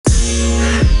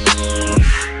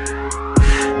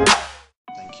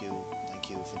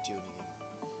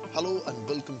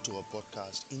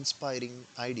podcast, Inspiring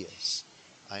Ideas.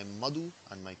 I am Madhu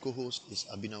and my co host is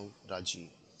Abhinav Raji.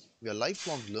 We are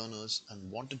lifelong learners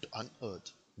and wanted to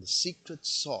unearth the secret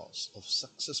sauce of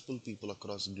successful people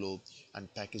across the globe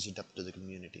and package it up to the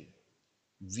community.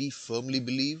 We firmly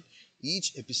believe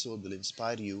each episode will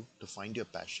inspire you to find your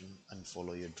passion and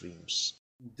follow your dreams.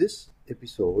 This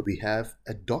episode, we have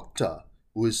a doctor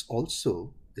who is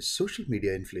also a social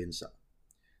media influencer.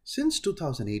 Since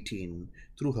 2018,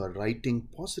 through her writing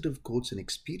positive quotes and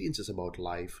experiences about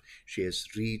life, she has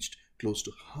reached close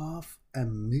to half a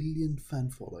million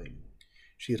fan following.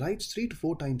 She writes 3 to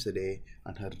 4 times a day,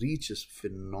 and her reach is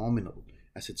phenomenal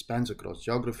as it spans across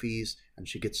geographies, and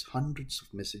she gets hundreds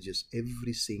of messages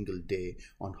every single day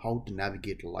on how to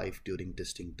navigate life during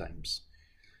testing times.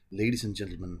 Ladies and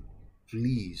gentlemen,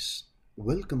 please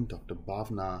welcome Dr.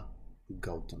 Bhavna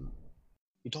Gautam.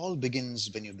 It all begins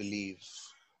when you believe.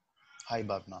 Hi,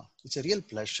 Bhavna. It's a real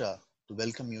pleasure to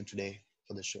welcome you today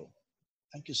for the show.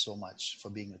 Thank you so much for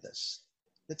being with us.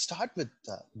 Let's start with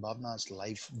Bhavna's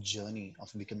life journey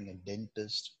of becoming a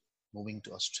dentist, moving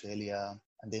to Australia,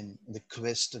 and then the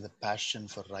quest, the passion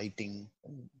for writing,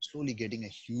 and slowly getting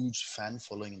a huge fan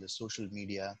following in the social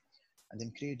media, and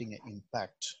then creating an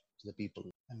impact to the people.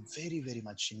 I'm very, very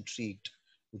much intrigued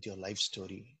with your life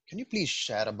story. Can you please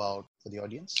share about for the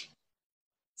audience?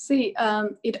 See,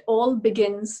 it all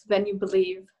begins when you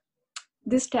believe.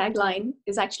 This tagline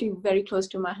is actually very close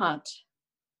to my heart.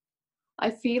 I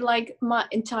feel like my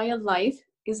entire life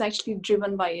is actually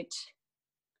driven by it.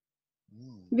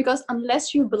 Because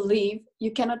unless you believe,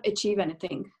 you cannot achieve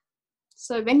anything.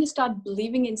 So when you start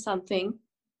believing in something,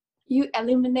 you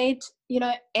eliminate,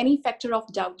 any factor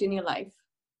of doubt in your life.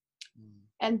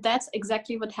 And that's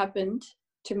exactly what happened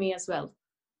to me as well.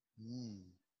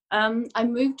 I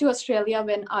moved to Australia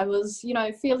when I was,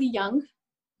 fairly young.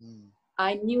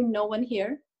 I knew no one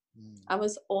here. I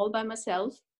was all by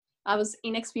myself. I was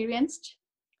inexperienced.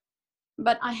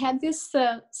 But I had this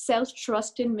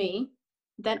self-trust in me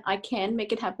that I can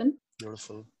make it happen.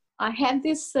 Beautiful. I had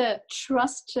this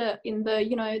trust in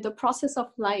the process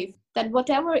of life, that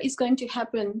whatever is going to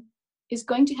happen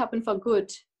for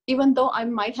good, even though I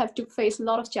might have to face a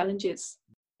lot of challenges.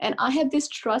 And I had this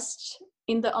trust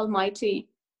in the Almighty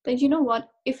that, you know what,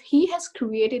 if He has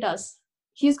created us,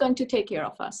 He's going to take care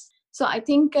of us. So I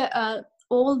think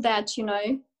all that,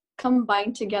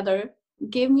 combined together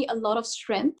gave me a lot of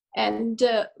strength. And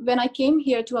when I came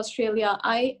here to Australia,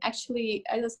 I actually,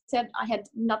 as I said, I had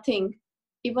nothing.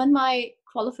 Even my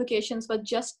qualifications were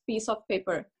just piece of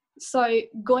paper. So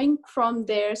going from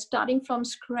there, starting from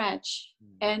scratch,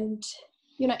 and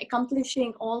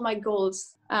accomplishing all my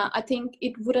goals, I think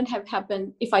it wouldn't have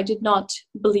happened if I did not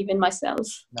believe in myself.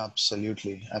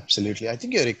 Absolutely, absolutely. I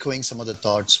think you're echoing some of the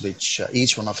thoughts which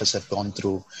each one of us have gone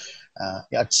through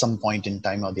at some point in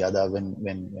time or the other. When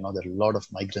there are a lot of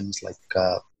migrants like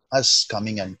us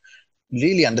coming and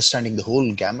really understanding the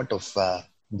whole gamut of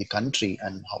the country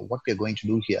and what we're going to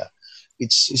do here.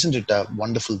 Isn't it a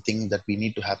wonderful thing that we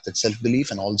need to have that self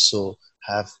belief and also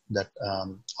have that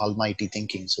almighty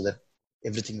thinking so that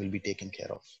everything will be taken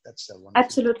care of. That's a wonderful.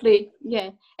 Absolutely,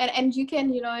 yeah. And you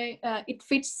can, it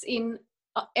fits in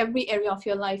every area of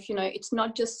your life. It's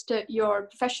not just your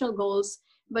professional goals,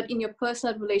 but in your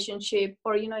personal relationship,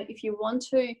 or if you want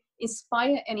to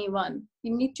inspire anyone,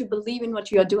 you need to believe in what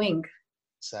you are doing.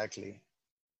 Exactly.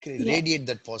 Radiate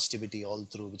that positivity all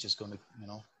through, which is going to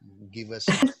give us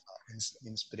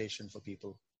inspiration for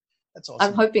people. That's awesome.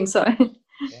 I'm hoping so.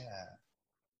 Yeah.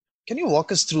 Can you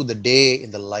walk us through the day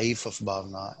in the life of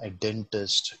Bhavna, a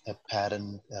dentist, a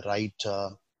parent, a writer,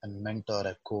 a mentor,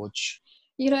 a coach?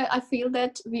 I feel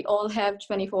that we all have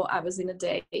 24 hours in a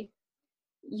day.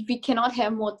 We cannot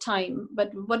have more time,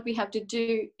 but what we have to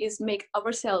do is make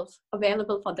ourselves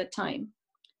available for that time.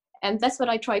 And that's what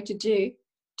I try to do,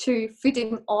 to fit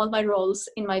in all my roles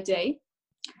in my day.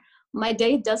 My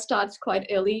day does start quite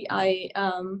early.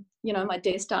 My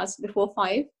day starts before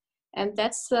 5, and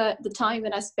that's the time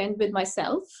when I spend with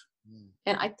myself.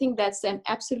 And I think that's an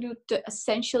absolute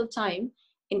essential time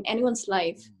in anyone's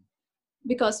life,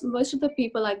 because most of the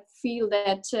people, I feel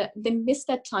that they miss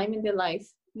that time in their life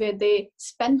where they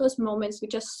spend those moments,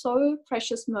 which are so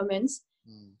precious moments,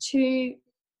 to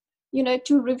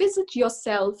revisit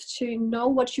yourself, to know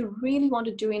what you really want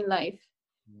to do in life.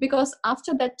 Because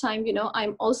after that time,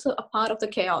 I'm also a part of the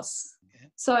chaos.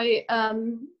 So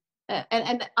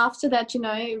and after that,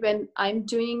 when I'm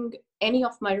doing any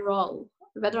of my role,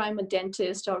 whether I'm a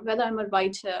dentist or whether I'm a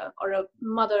writer or a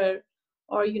mother,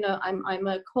 or I'm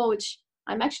a coach,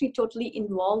 I'm actually totally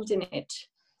involved in it.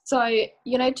 So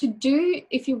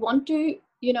if you want to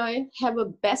have a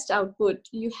best output,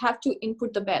 you have to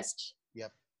input the best.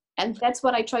 Yep. And that's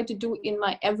what I try to do in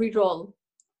my every role.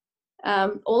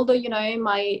 Although,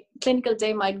 my clinical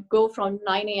day might go from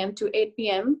 9 a.m. to 8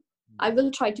 p.m., I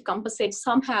will try to compensate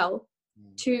somehow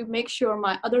to make sure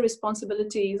my other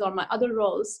responsibilities or my other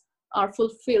roles are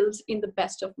fulfilled in the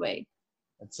best of way.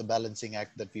 It's a balancing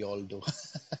act that we all do.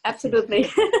 Absolutely.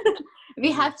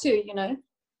 We have to,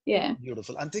 Yeah.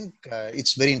 Beautiful. I think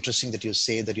it's very interesting that you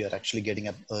say that you're actually getting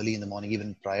up early in the morning,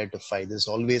 even prior to 5. There's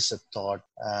always a thought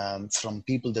from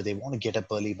people that they want to get up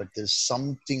early, but there's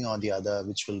something or the other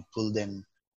which will pull them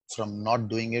from not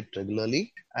doing it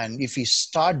regularly. And if you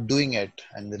start doing it,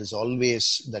 and there is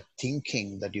always that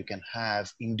thinking that you can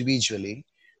have individually,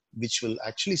 which will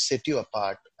actually set you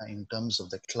apart in terms of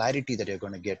the clarity that you're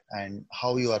going to get and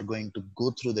how you are going to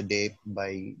go through the day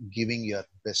by giving your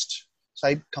best. So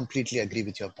I completely agree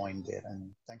with your point there.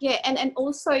 And thanks. Yeah, and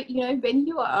also, when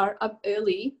you are up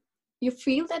early, you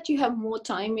feel that you have more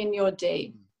time in your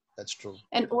day. That's true.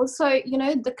 And also,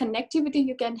 the connectivity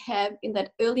you can have in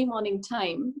that early morning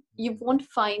time, you won't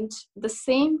find the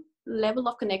same level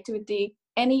of connectivity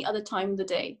any other time of the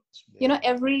day.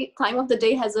 Every time of the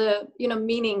day has a,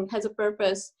 meaning, has a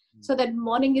purpose. So that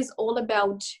morning is all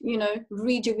about,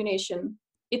 rejuvenation.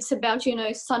 It's about,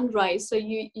 sunrise. So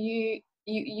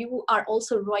you are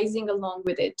also rising along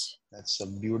with it. That's a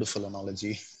beautiful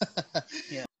analogy.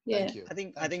 Yeah. Thank you.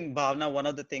 I think Bhavna, one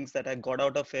of the things that I got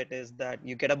out of it is that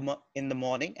you get up in the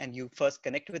morning and you first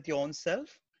connect with your own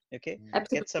self. Okay.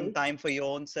 Absolutely. Get some time for your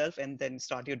own self and then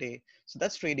start your day. So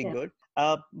that's really Yeah. good.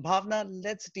 Bhavna,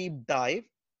 let's deep dive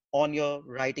on your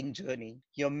writing journey.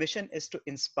 Your mission is to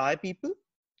inspire people.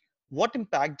 What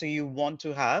impact do you want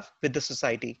to have with the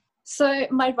society? So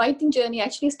my writing journey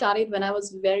actually started when I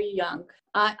was very young.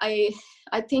 I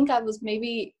think I was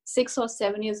maybe 6 or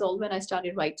 7 years old when I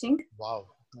started writing. Wow.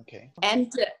 Okay.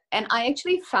 And I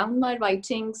actually found my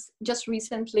writings just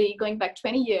recently, going back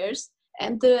 20 years.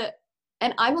 And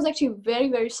I was actually very,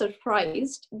 very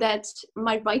surprised that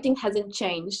my writing hasn't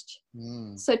changed.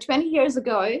 So 20 years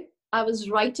ago, I was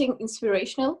writing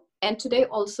inspirational. And today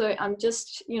also, I'm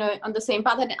just, on the same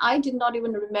path. And I did not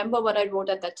even remember what I wrote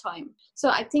at that time. So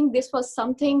I think this was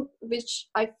something which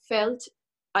I felt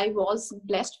I was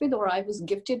blessed with, or I was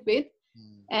gifted with.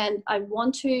 And I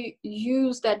want to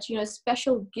use that,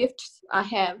 special gift I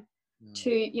have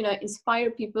to,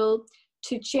 inspire people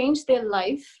to change their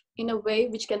life in a way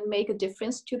which can make a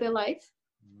difference to their life.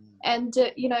 And,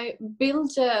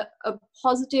 build a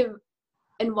positive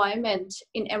environment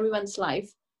in everyone's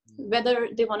life, whether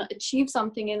they want to achieve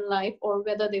something in life or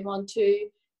whether they want to,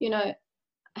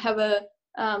 have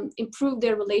improve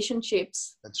their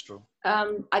relationships. That's true.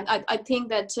 I think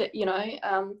that,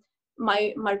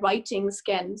 my writings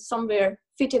can somewhere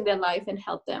fit in their life and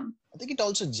help them. I think it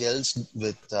also gels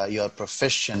with your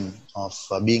profession of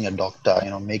being a doctor,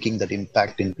 making that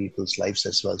impact in people's lives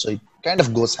as well. So it kind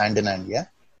of goes hand in hand, yeah?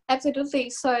 Absolutely.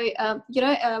 So,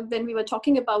 when we were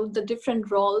talking about the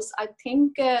different roles, I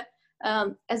think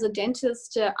as a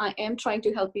dentist, I am trying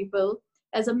to help people.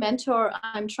 As a mentor,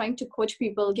 I'm trying to coach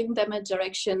people, giving them a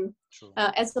direction.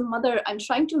 As a mother, I'm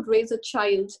trying to raise a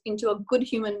child into a good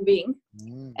human being.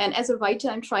 And as a writer,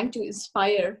 I'm trying to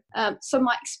inspire. So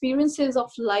my experiences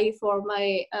of life or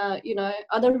my,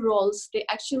 other roles, they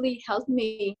actually help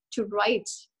me to write.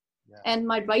 Yeah. And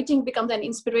my writing becomes an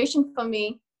inspiration for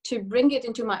me to bring it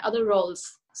into my other roles.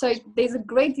 So there's a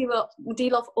great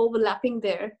deal of overlapping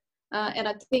there. And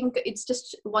I think it's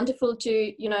just wonderful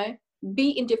to,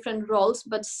 be in different roles,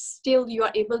 but still you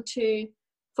are able to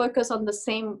focus on the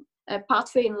same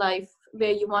pathway in life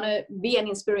where you want to be an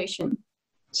inspiration.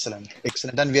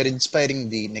 Excellent. And we are inspiring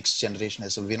the next generation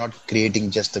as well. We're not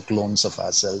creating just the clones of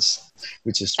ourselves,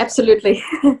 which is... Absolutely.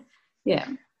 Yeah.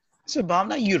 So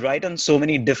Bhavna, you write on so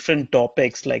many different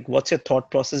topics. Like, what's your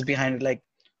thought process behind it? Like,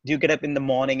 do you get up in the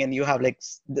morning and you have like,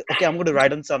 okay, I'm going to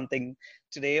write on something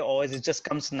today, or is it just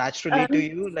comes naturally to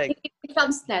you? Like, it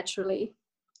comes naturally.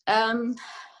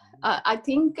 I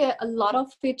think a lot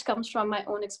of it comes from my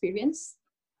own experience,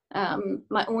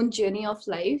 my own journey of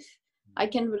life. I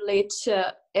can relate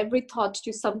every thought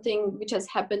to something which has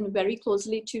happened very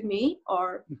closely to me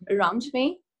or around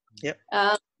me. Yep.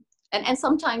 And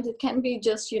sometimes it can be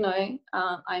just,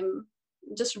 I'm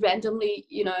just randomly,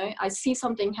 I see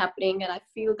something happening and I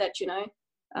feel that,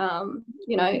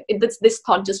 this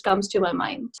thought just comes to my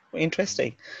mind.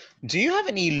 Interesting. Do you have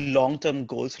any long-term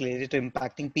goals related to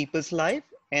impacting people's life?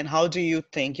 And how do you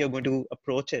think you're going to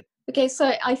approach it? Okay,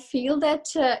 so I feel that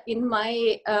in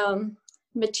my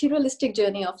materialistic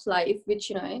journey of life,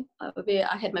 which, where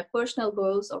I had my personal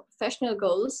goals or professional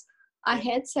goals, I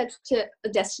had set a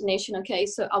destination. Okay,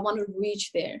 so I want to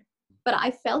reach there. But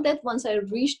I felt that once I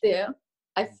reached there,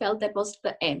 I felt that was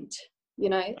the end.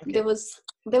 Okay. There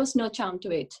was no charm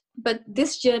to it. But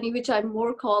this journey, which I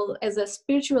more call as a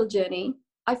spiritual journey,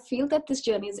 I feel that this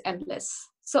journey is endless.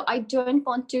 So I don't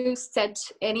want to set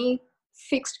any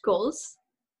fixed goals.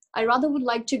 I rather would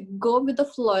like to go with the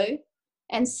flow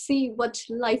and see what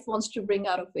life wants to bring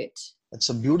out of it. That's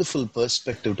a beautiful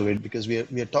perspective to it, because we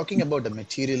are talking about a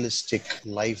materialistic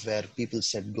life where people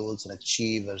set goals and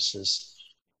achieve, versus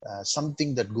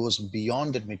something that goes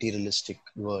beyond that materialistic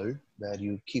world, where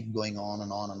you keep going on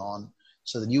and on and on,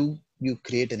 so that you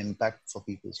create an impact for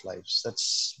people's lives.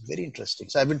 That's very interesting.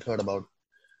 So I haven't heard about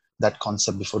that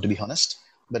concept before, to be honest,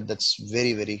 but that's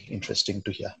very, very interesting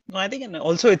to hear. No, I think, and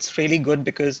also it's really good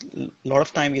because a lot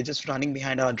of time we're just running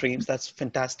behind our dreams. That's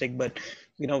fantastic, but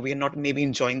we're not maybe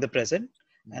enjoying the present,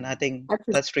 and I think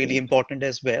that's really important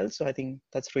as well. So I think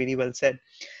that's really well said.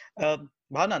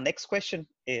 Bhavna, next question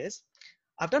is,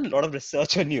 I've done a lot of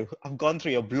research on you. I've gone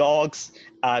through your blogs,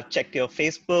 I've checked your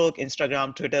Facebook,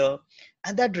 Instagram, Twitter,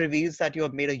 and that reveals that you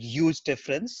have made a huge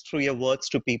difference through your words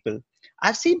to people.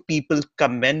 I've seen people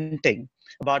commenting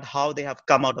about how they have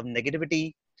come out of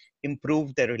negativity,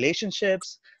 improved their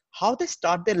relationships, how they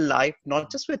start their life,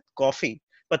 not just with coffee,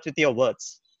 but with your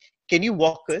words. Can you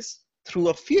walk us through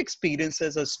a few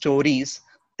experiences or stories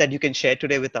that you can share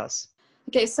today with us?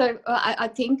 Okay, so I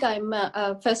think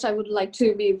first I would like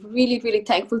to be really, really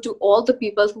thankful to all the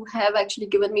people who have actually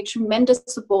given me tremendous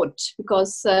support,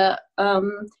 because,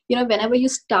 whenever you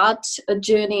start a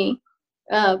journey,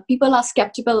 people are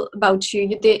skeptical about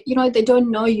you. They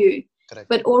don't know you. Correct.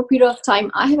 But over a period of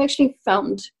time, I have actually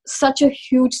found such a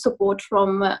huge support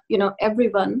from,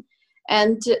 everyone.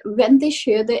 And when they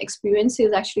share their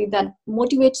experiences, actually, that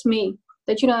motivates me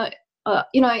that,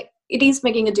 it is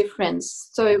making a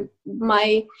difference. So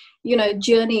my,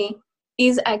 journey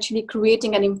is actually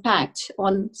creating an impact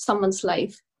on someone's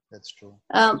life. That's true.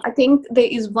 I think there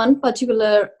is one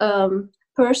particular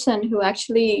person who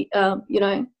actually,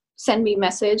 send me a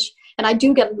message, and I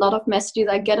do get a lot of messages.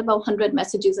 I get about 100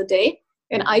 messages a day,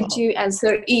 and I do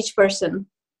answer each person.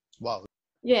 Wow.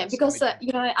 Yeah, That's because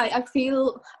amazing. I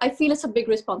feel it's a big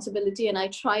responsibility, and I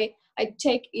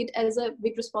take it as a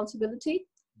big responsibility,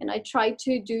 and I try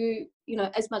to do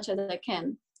as much as I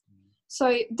can.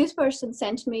 So this person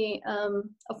sent me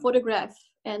a photograph,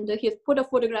 and he put a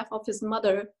photograph of his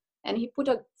mother, and he put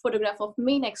a photograph of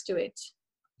me next to it.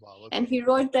 Wow. Okay. And he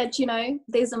wrote that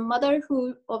there's a mother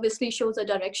who obviously shows a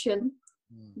direction,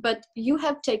 but you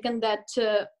have taken that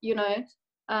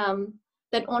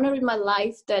that honor in my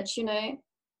life, that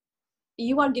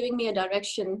you are giving me a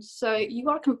direction, so you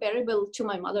are comparable to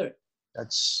my mother.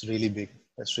 That's really big.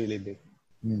 That's really big.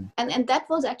 And that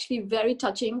was actually very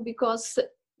touching, because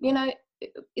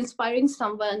inspiring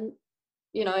someone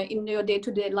in your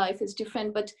day-to-day life is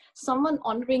different, but someone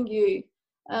honoring you,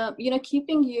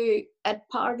 keeping you at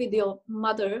par with your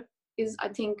mother is, I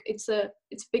think it's a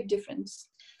big difference.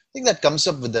 I think that comes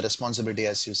up with the responsibility,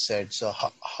 as you said. So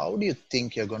how do you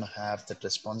think you're going to have that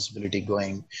responsibility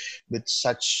going with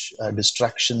such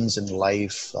distractions in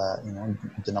life,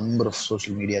 the number of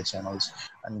social media channels,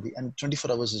 and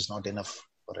 24 hours is not enough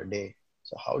for a day.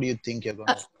 So how do you think you're going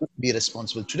to be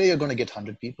responsible? Today you're going to get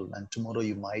 100 people, and tomorrow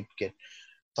you might get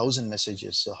 1,000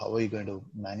 messages. So how are you going to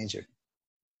manage it?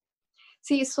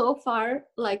 See, so far,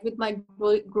 like with my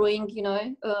growing,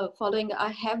 following, I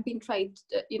have been tried,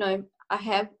 I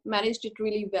have managed it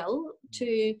really well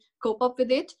to cope up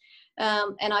with it.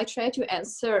 And I try to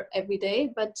answer every day.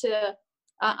 But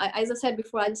as I said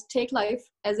before, I'll take life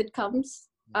as it comes.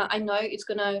 I know it's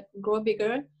going to grow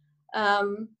bigger.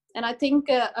 And I think,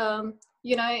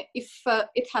 if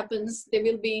it happens, there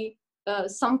will be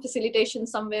some facilitation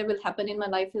somewhere will happen in my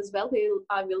life as well.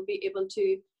 I will be able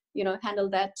to, handle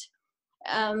that.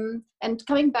 And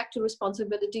coming back to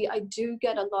responsibility, I do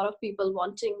get a lot of people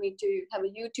wanting me to have a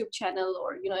YouTube channel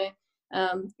or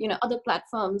other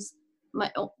platforms.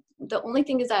 The only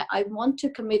thing is I want to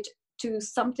commit to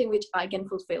something which I can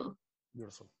fulfill.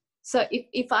 Beautiful. So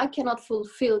if I cannot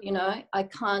fulfill, I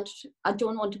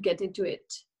don't want to get into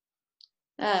it.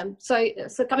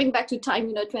 So coming back to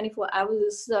time, 24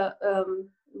 hours,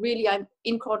 really I'm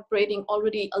incorporating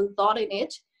already a lot in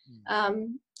it.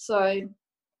 So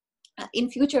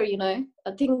in future,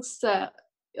 things,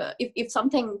 if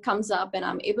something comes up and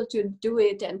I'm able to do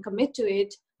it and commit to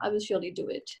it, I will surely do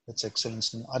it. That's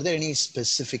excellent. Are there any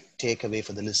specific takeaway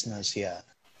for the listeners here?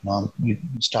 You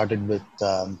started with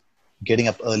getting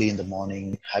up early in the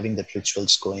morning, having the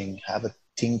rituals going, have a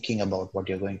thinking about what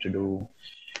you're going to do.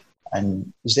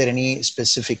 And is there any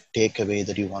specific takeaway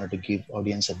that you wanted to give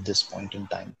audience at this point in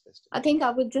time? I think I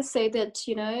would just say that,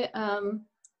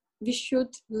 we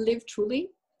should live truly.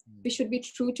 We should be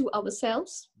true to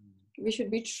ourselves. We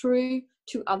should be true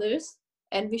to others,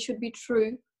 and we should be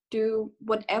true to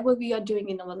whatever we are doing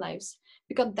in our lives,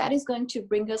 because that is going to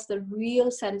bring us the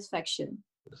real satisfaction.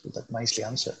 That nicely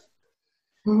answered.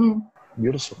 Mm-hmm.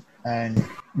 Beautiful. And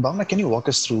Bhavna, can you walk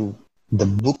us through the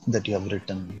book that you have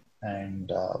written,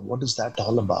 and what is that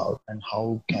all about, and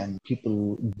how can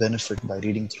people benefit by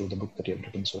reading through the book that you have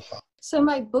written so far? So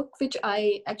my book, which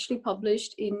I actually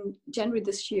published in January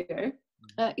this year,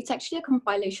 it's actually a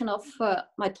compilation of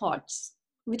my thoughts,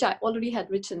 which I already had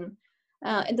written.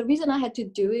 And the reason I had to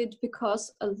do it,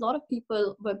 because a lot of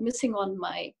people were missing on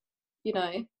my,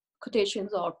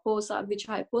 quotations or posts which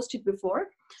I posted before.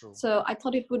 True. So I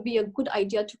thought it would be a good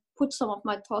idea to put some of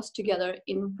my thoughts together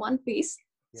in one piece.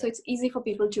 So it's easy for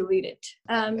people to read it.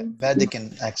 Where they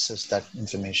can access that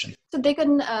information? So they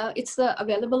can, it's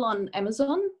available on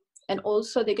Amazon, and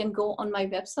also they can go on my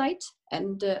website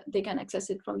and they can access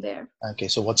it from there. Okay,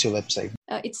 so what's your website?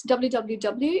 It's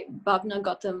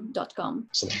www.bhavnagautam.com.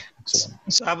 Excellent, excellent.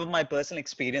 So I have my personal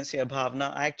experience here,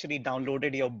 Bhavna. I actually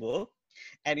downloaded your book.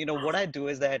 And what I do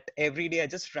is that every day I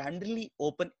just randomly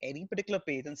open any particular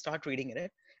page and start reading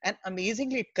it. And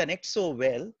amazingly, it connects so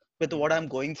well with what I'm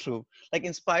going through. Like,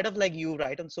 in spite of you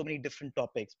write on so many different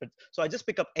topics, but so I just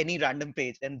pick up any random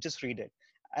page and just read it.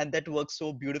 And that works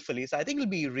so beautifully. So I think it'll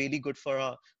be really good for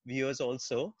our viewers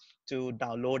also to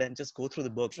download and just go through the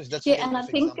book. And I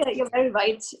think you're very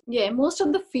right. Yeah, most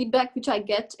of the feedback which I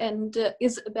get and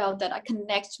is about that I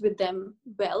connect with them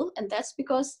well. And that's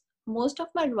because most of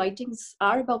my writings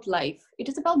are about life. It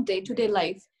is about day-to-day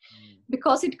life,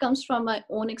 because it comes from my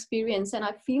own experience. And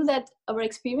I feel that our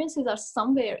experiences are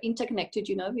somewhere interconnected.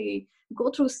 We go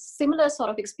through similar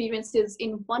sort of experiences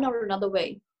in one or another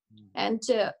way. And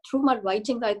through my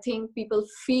writing, I think people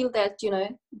feel that,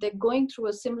 they're going through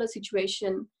a similar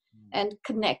situation and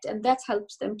connect, and that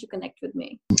helps them to connect with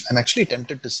me. I'm actually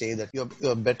tempted to say that you're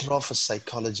better off a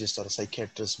psychologist or a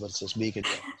psychiatrist versus being a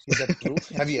doctor. Is that true?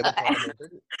 Have you ever thought about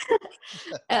it?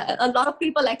 A lot of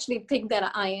people actually think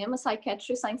that I am a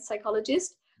psychiatrist,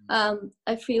 psychologist.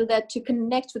 I feel that to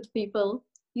connect with people,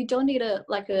 you don't need a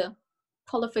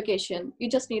qualification. You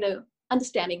just need a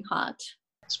understanding heart.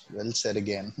 That's well said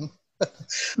again.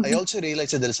 I also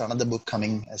realized that there is another book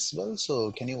coming as well.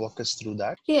 So can you walk us through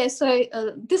that? Yeah, so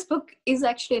this book is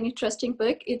actually an interesting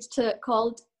book. It's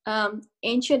called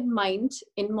Ancient Mind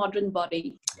in Modern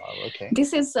Body. Wow, okay.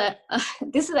 This is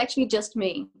actually just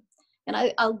me. And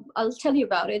I'll tell you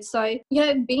about it. So,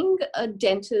 being a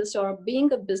dentist or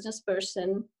being a business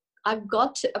person, I've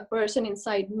got a person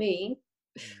inside me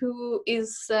who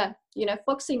is,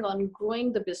 focusing on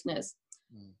growing the business.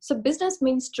 So business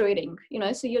means trading,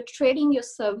 so you're trading your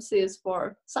services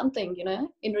for something,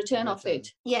 in return of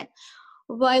it. Yeah.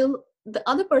 While the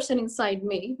other person inside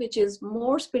me, which is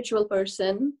more spiritual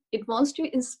person, it wants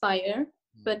to inspire,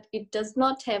 but it does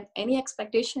not have any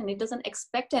expectation. It doesn't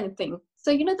expect anything.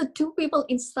 So, the two people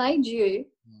inside you,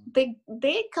 they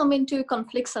come into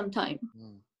conflict sometime,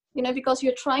 because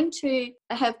you're trying to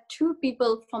have two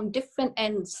people from different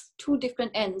ends,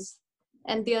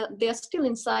 and they're still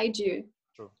inside you.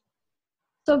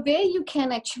 So where you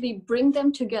can actually bring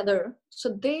them together, so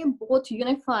they both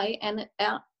unify and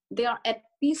they are at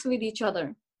peace with each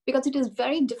other, because it is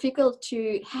very difficult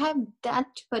to have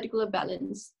that particular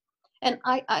balance. And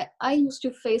I used to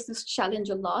face this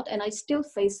challenge a lot, and I still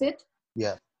face it.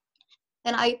 Yeah.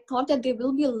 And I thought that there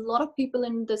will be a lot of people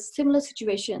in the similar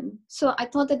situation. So I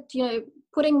thought that,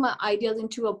 putting my ideas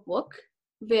into a book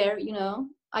where,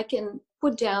 I can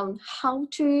put down how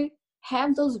to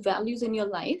have those values in your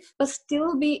life, but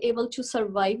still be able to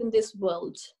survive in this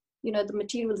world, the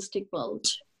materialistic world.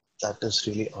 That is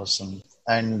really awesome.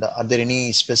 And are there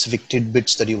any specific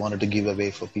tidbits that you wanted to give away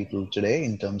for people today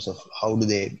in terms of how do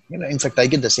they, in fact, I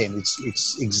get the same.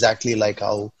 It's exactly like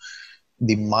how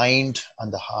the mind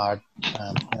and the heart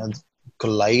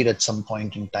collide at some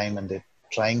point in time, and they're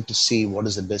trying to see what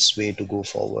is the best way to go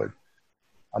forward.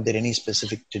 Are there any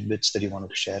specific tidbits that you wanted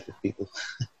to share with people?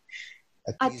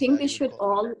 I think we should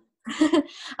all,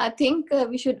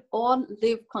 we should all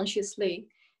live consciously,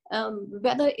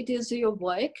 whether it is your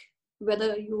work,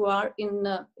 whether you are in,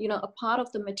 a part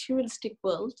of the materialistic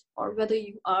world, or whether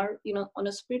you are, on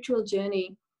a spiritual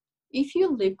journey. If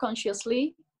you live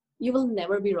consciously, you will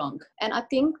never be wrong. And I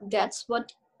think that's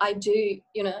what I do,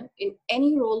 in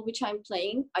any role which I'm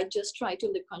playing, I just try to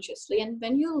live consciously. And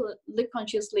when you live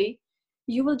consciously,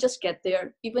 you will just get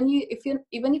there. Even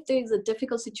if there is a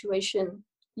difficult situation,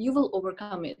 you will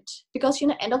overcome it, because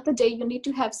end of the day, you need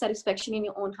to have satisfaction in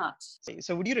your own heart.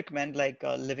 So would you recommend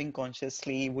living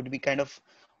consciously would be kind of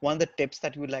one of the tips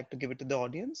that you would like to give it to the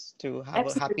audience to have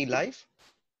Absolutely. a happy life?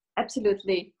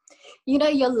 Absolutely.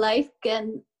 Your life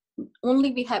can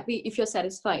only be happy if you're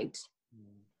satisfied.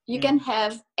 You can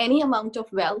have any amount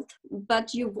of wealth,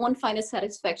 but you won't find a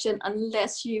satisfaction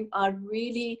unless you are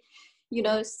really,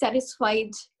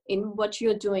 satisfied in what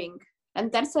you're doing.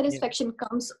 And that Yeah, satisfaction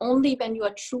comes only when you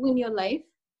are true in your life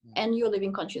and you're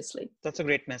living consciously. that's a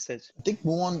great message. I think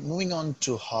moving on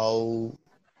to how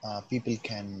people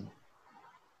can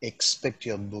expect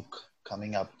your book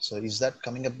coming up. So is that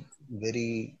coming up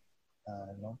very,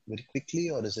 very quickly,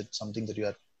 or is it something that you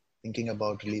are thinking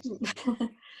about releasing?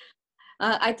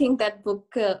 I think that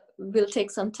book will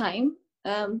take some time.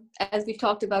 As we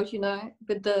talked about,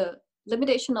 with the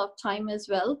limitation of time as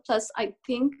well. Plus, I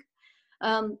think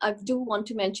I do want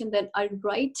to mention that I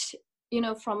write,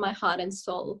 from my heart and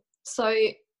soul. So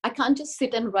I can't just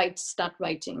sit and start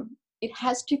writing. It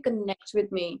has to connect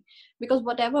with me, because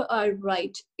whatever I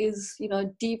write is,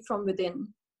 deep from within.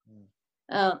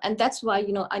 And that's why,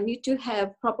 I need to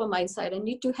have proper mindset. I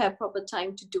need to have proper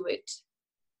time to do it.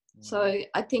 So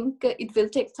I think it will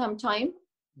take some time,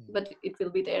 but it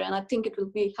will be there. And I think it will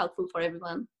be helpful for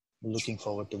everyone. Looking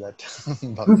forward to that,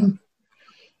 Bhavna.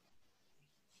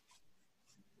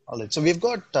 All right. So we've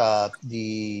got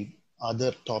the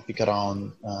other topic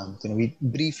around, we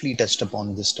briefly touched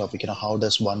upon this topic, how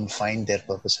does one find their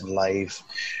purpose in life,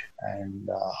 and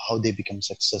how they become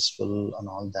successful and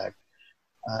all that.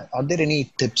 Are there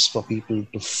any tips for people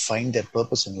to find their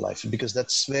purpose in life? Because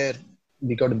that's where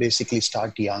we got to basically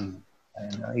start young.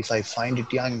 And if I find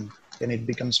it young, then it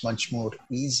becomes much more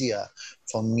easier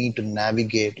for me to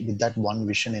navigate with that one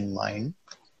vision in mind.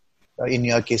 In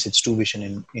your case, it's two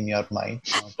vision in your mind.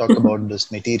 Talk about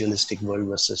this materialistic world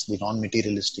versus the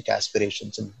non-materialistic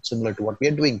aspirations. And similar to what we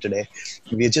are doing today,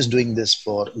 we are just doing this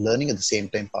for learning, at the same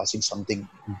time passing something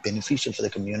beneficial for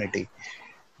the community.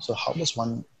 So how does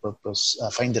one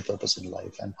find their purpose in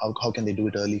life, and how can they do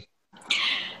it early?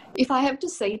 If I have to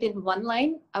say it in one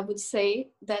line, I would say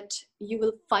that you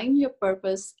will find your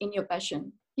purpose in your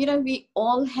passion. We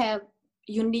all have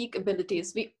unique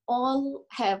abilities. We all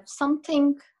have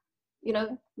something,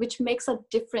 which makes us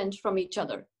different from each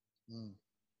other.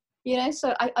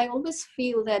 So I always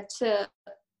feel that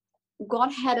God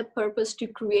had a purpose to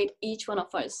create each one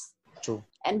of us. True.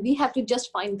 And we have to just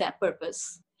find that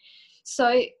purpose.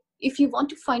 So if you want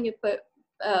to find your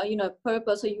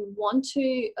purpose, or you want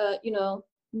to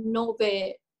know where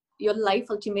your life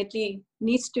ultimately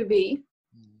needs to be,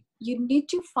 you need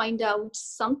to find out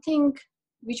something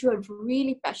which you are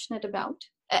really passionate about.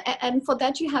 And for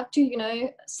that, you have to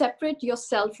separate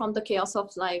yourself from the chaos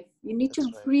of life. You need That's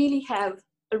to right. really have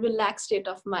a relaxed state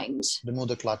of mind. Remove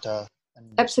the clutter and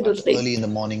Absolutely. start early in the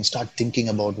morning. Start thinking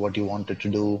about what you wanted to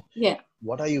do. Yeah.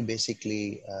 What are you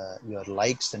basically your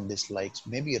likes and dislikes?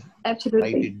 Maybe you Absolutely.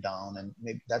 write it down, and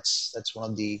maybe that's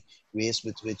one of the ways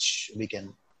with which we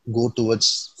can go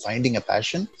towards finding a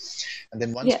passion. And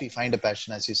then once we find a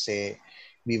passion, as you say,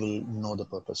 we will know the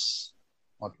purpose.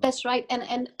 That's right.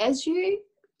 And as you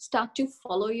start to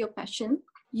follow your passion,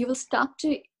 you will start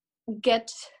to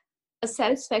get a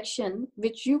satisfaction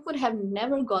which you would have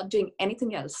never got doing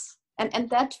anything else. And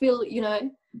that will,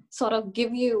 sort of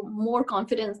give you more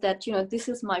confidence that, this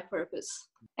is my purpose.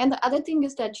 And the other thing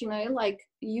is that, like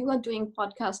you are doing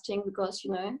podcasting because,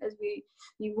 as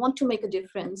you want to make a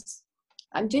difference.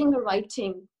 I'm doing the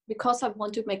writing because I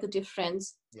want to make a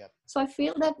difference. So I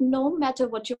feel that no matter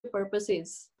what your purpose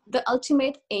is, the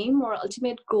ultimate aim or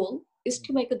ultimate goal is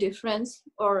to make a difference,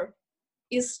 or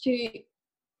is to,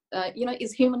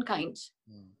 is humankind.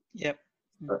 Yep.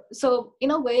 So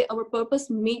in a way, our purpose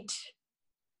meet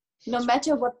no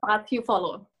matter what path you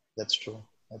follow. That's true.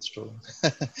 That's true.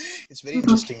 It's very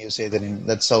interesting you say that.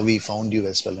 That's how we found you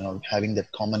as well. Having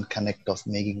that common connect of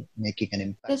making an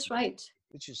impact. That's right.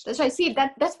 That's right. See,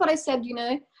 that's what I said.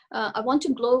 I want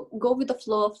to go with the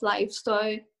flow of life.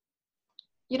 So,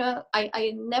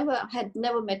 I had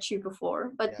never met you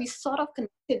before, but we sort of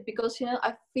connected because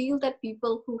I feel that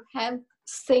people who have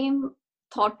same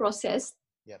thought process,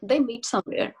 they meet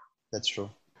somewhere. That's true.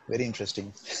 Very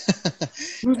interesting.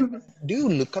 Do you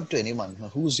look up to anyone?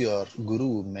 Who's your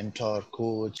guru, mentor,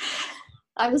 coach?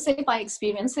 I would say my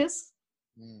experiences.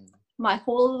 My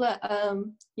whole,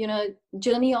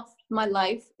 journey of my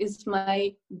life is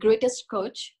my greatest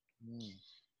coach.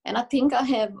 And I think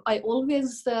I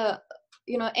always,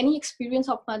 any experience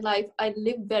of my life, I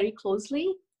live very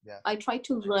closely. I try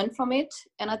to learn from it.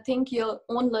 And I think your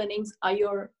own learnings are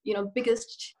your,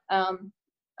 biggest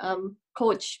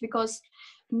coach, because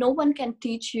no one can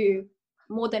teach you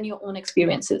more than your own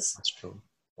experiences. That's true.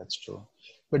 That's true.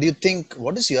 But do you think,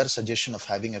 what is your suggestion of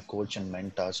having a coach and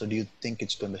mentor? So do you think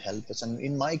it's going to help us? And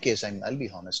in my case, I'll be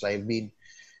honest, I've been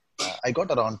I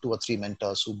got around 2 or 3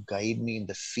 mentors who guide me in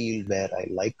the field where I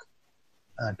like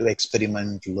to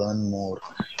experiment, learn more.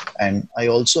 And I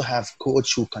also have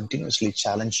coach who continuously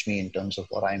challenge me in terms of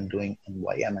what I'm doing and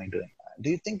why am I doing. Do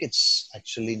you think it's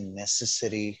actually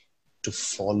necessary to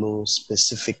follow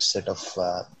specific set of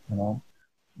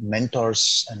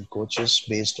mentors and coaches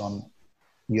based on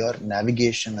your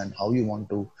navigation and how you want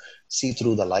to see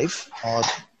through the life, or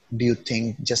do you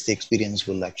think just the experience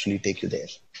will actually take you there?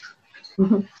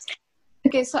 Mhm.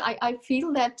 Okay, so I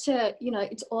feel that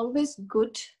it's always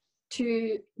good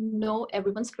to know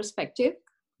everyone's perspective.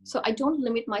 So I don't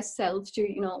limit myself to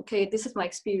okay, this is my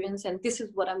experience and this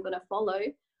is what I'm going to follow.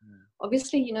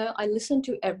 Obviously, I listen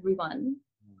to everyone,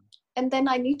 and then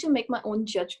I need to make my own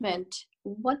judgment.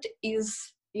 What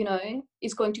is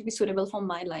is going to be suitable for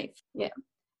my life? Yeah.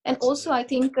 And also I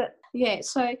think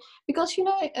so because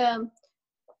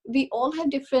we all have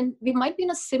different, we might be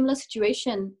in a similar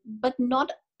situation, but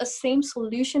not a same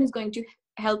solution is going to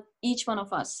help each one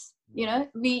of us.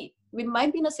 We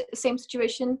might be in a same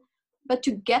situation, but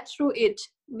to get through it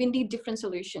we need different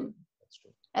solution. That's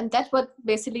true. And that's what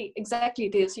basically exactly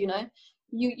it is.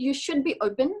 You should be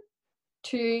open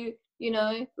to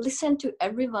listen to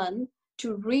everyone,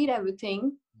 to read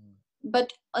everything,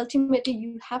 but ultimately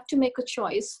you have to make a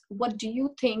choice. What do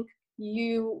you think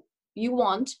you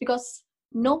want? Because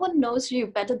no one knows you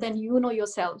better than you know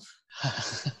yourself.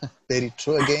 Very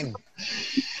true again.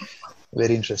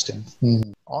 Very interesting.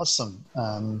 Awesome.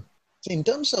 So in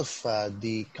terms of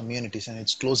the communities and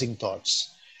its closing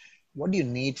thoughts, what do you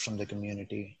need from the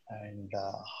community, and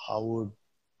how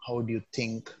would you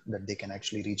think that they can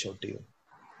actually reach out to you?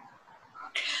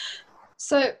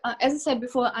 So as I said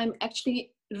before, I'm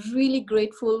actually really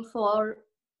grateful for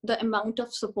the amount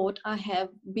of support I have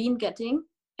been getting,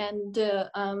 and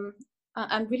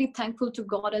I'm really thankful to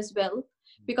God as well,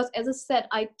 because as I said,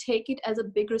 I take it as a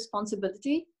big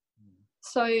responsibility.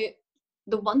 So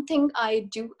the one thing I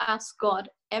do ask God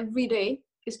every day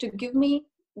is to give me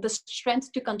the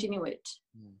strength to continue it,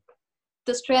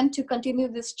 the strength to continue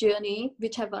this journey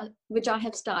which I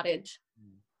have started.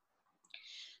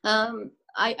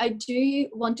 I do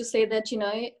want to say that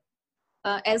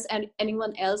as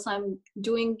anyone else, I'm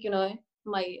doing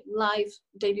my life,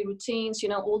 daily routines,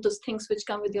 all those things which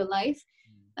come with your life.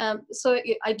 So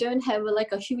I don't have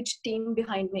a huge team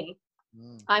behind me.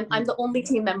 I'm the only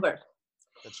team member.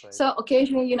 That's right. So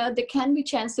occasionally, there can be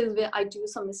chances where I do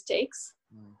some mistakes.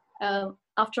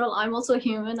 After all, I'm also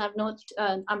human. I'm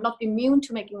not immune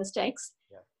to making mistakes.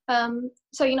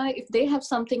 So if they have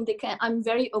something, I'm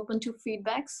very open to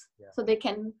feedbacks. So they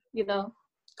can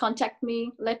contact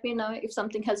me, let me know if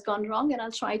something has gone wrong, and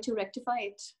I'll try to rectify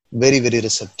it. Very, very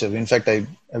receptive. In fact, I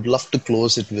would love to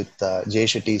close it with Jay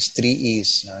Shetty's 3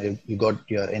 E's. You got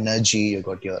your energy, you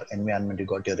got your environment, you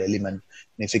got your element.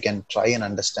 And if you can try and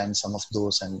understand some of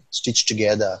those and stitch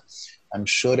together, I'm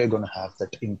sure you're going to have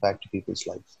that impact to people's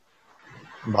lives.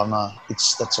 Bhavna,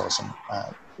 that's awesome.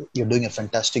 You're doing a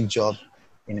fantastic job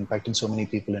in impacting so many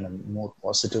people in a more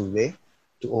positive way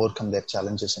to overcome their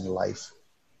challenges in life.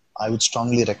 I would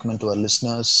strongly recommend to our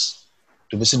listeners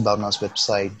to visit Bhavna's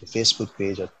website, the Facebook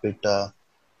page, or Twitter,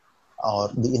 or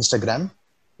the Instagram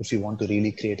if you want to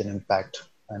really create an impact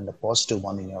and a positive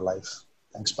one in your life.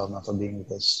 Thanks, Bhavna, for being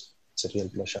with us. It's a real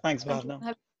pleasure. Thanks,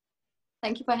 Bhavna.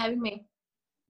 Thank you for having me.